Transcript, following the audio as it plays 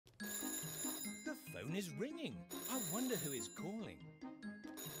phone is ringing. I wonder who is calling.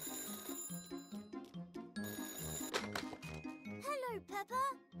 Hello, Peppa.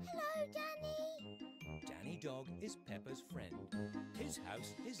 Hello, Danny. Danny Dog is Peppa's friend. His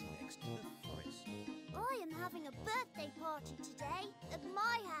house is next to the forest. I am having a birthday party today at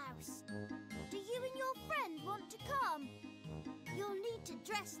my house. Do you and your friend want to come? You'll need to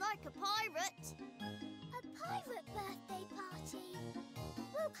dress like a pirate. A pirate birthday party?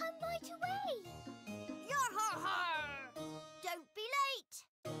 We'll come right away. Yar-har-har! Don't be late.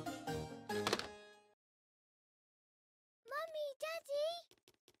 Mummy, Daddy,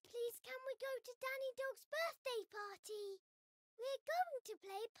 please can we go to Danny Dog's birthday party? We're going to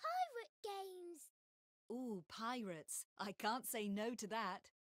play pirate games. Ooh, pirates. I can't say no to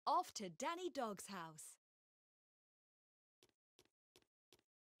that. Off to Danny Dog's house.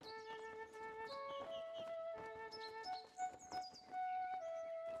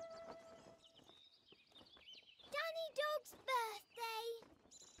 Danny Dog's birthday.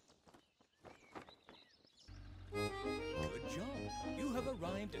 Good job. You have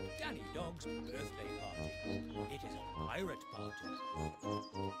arrived at Danny Dog's birthday party. It is a pirate party.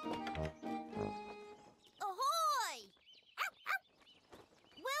 Ahoy! Ow, ow.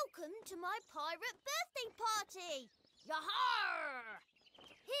 Welcome to my pirate birthday party. Yahar!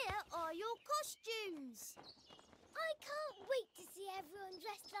 Here are your costumes. I can't wait to see everyone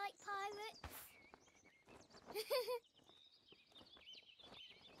dressed like pirates.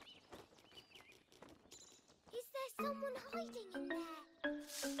 Is there someone hiding in there?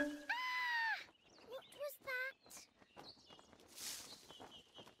 Ah! What was that?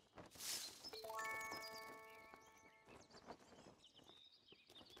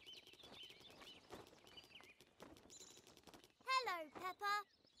 Hello, Peppa.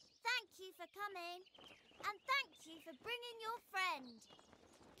 Thank you for coming. And thank you for bringing your friend.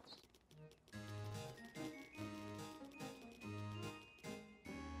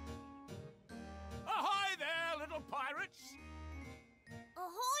 Ahoy there, little pirates!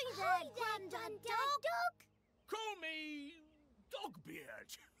 Ahoy there, Grandad Dog. Call me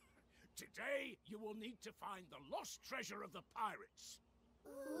Dogbeard. Today you will need to find the lost treasure of the pirates.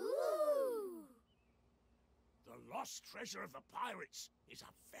 Ooh! The lost treasure of the pirates is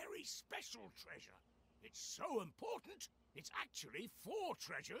a very special treasure. It's so important, it's actually 4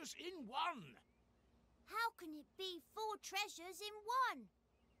 treasures in one. How can it be 4 treasures in one?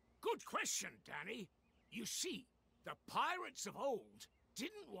 Good question, Danny. You see, the pirates of old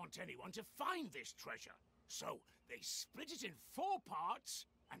didn't want anyone to find this treasure, so they split it in 4 parts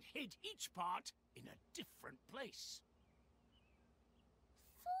and hid each part in a different place.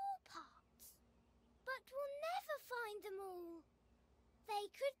 4 parts? But we'll never find them all. They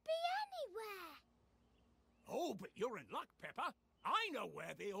could be anywhere. Oh, but you're in luck, Peppa. I know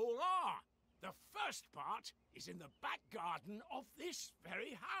where they all are. The first part is in the back garden of this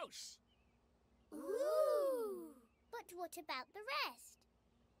very house. Ooh! But what about the rest?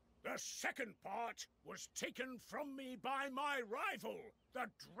 The second part was taken from me by my rival, the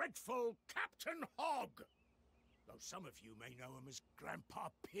dreadful Captain Hog. Though some of you may know him as Grandpa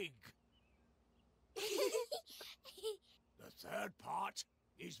Pig. The third part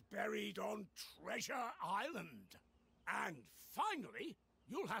is buried on Treasure Island. And finally,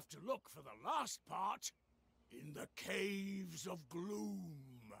 you'll have to look for the last part in the Caves of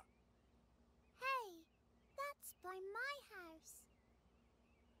Gloom. Hey, that's by my house.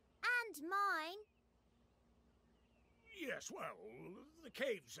 And mine. Yes, well, the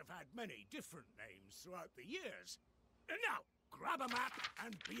caves have had many different names throughout the years. Now, grab a map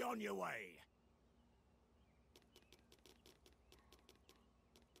and be on your way.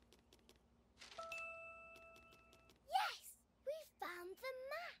 Yes, we've found the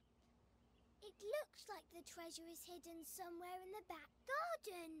map. It looks like the treasure is hidden somewhere in the back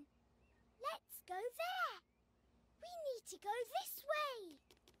garden. Let's go there. We need to go this way.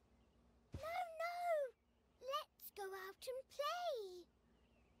 No. Let's go out and play.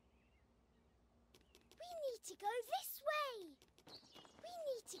 We need to go this way. We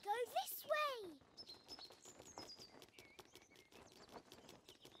need to go this way.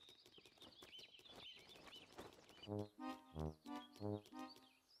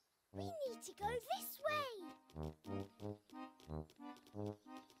 We need to go this way.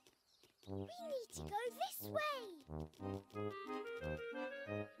 We need to go this way.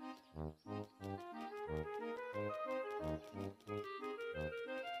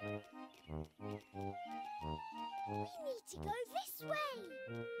 We need to go this way.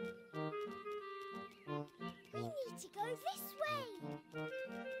 We need to go this way.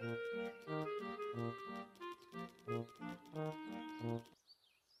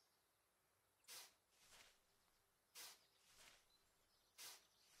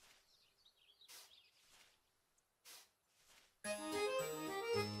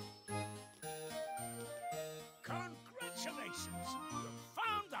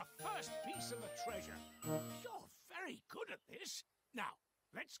 Yes? Now,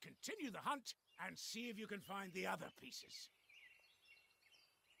 let's continue the hunt and see if you can find the other pieces.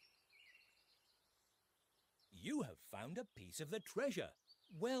 You have found a piece of the treasure.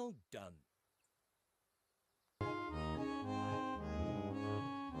 Well done.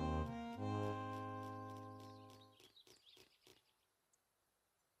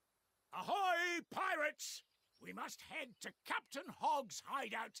 Ahoy, pirates! We must head to Captain Hogg's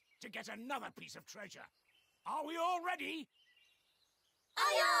hideout to get another piece of treasure. Are we all ready?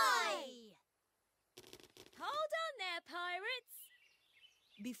 Aye, aye! Hold on there, pirates.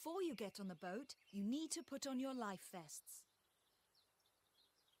 Before you get on the boat, you need to put on your life vests.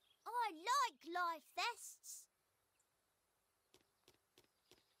 I like life vests.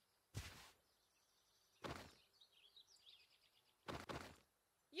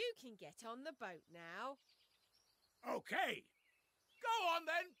 You can get on the boat now. Okay. Go on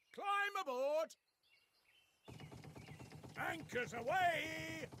then, climb aboard. Anchors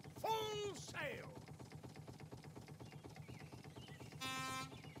away, full sail.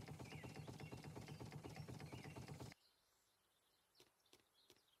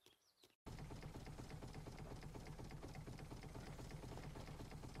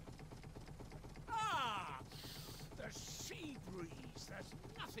 Ah, the sea breeze. There's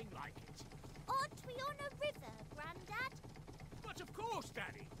nothing like it. Aren't we on a river, Grandad? But of course,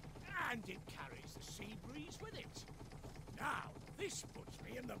 Daddy. And it carries the sea breeze with it. Now, this puts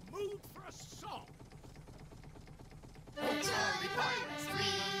me in the mood for a song. Jolly pirates we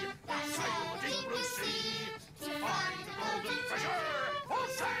that sail the deep blue sea to find the golden treasure for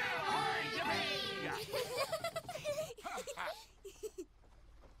sail high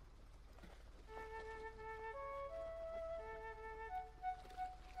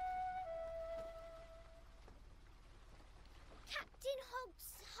Captain Hogg's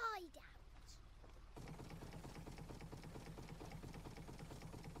hideout.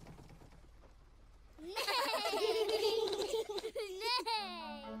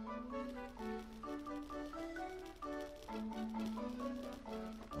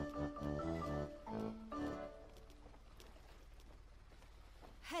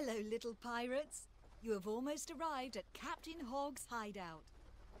 Hello, little pirates. You have almost arrived at Captain Hogg's hideout.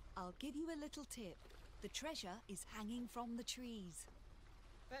 I'll give you a little tip. The treasure is hanging from the trees.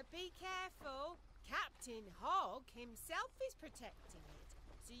 But be careful. Captain Hogg himself is protecting it.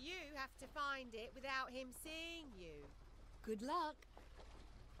 So you have to find it without him seeing you. Good luck.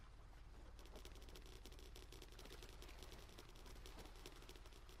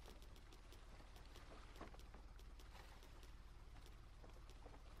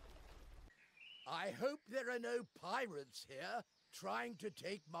 I hope there are no pirates here trying to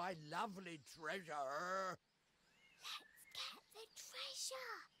take my lovely treasure. Let's get the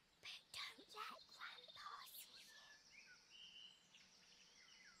treasure, but don't let Grandpa see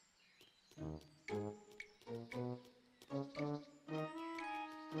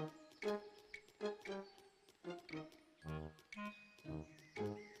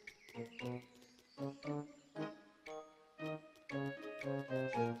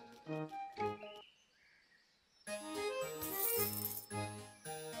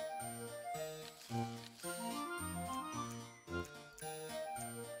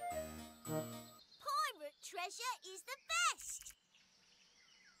Pirate treasure is the best!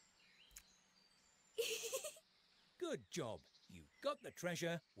 Good job. You got the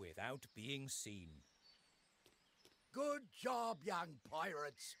treasure without being seen. Good job, young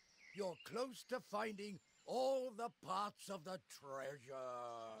pirates. You're close to finding all the parts of the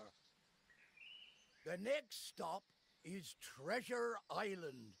treasure. The next stop is Treasure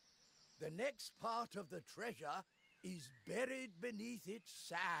Island. The next part of the treasure is buried beneath its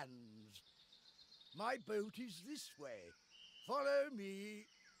sands. My boat is this way. Follow me.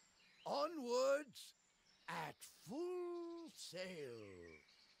 Onwards at full sail.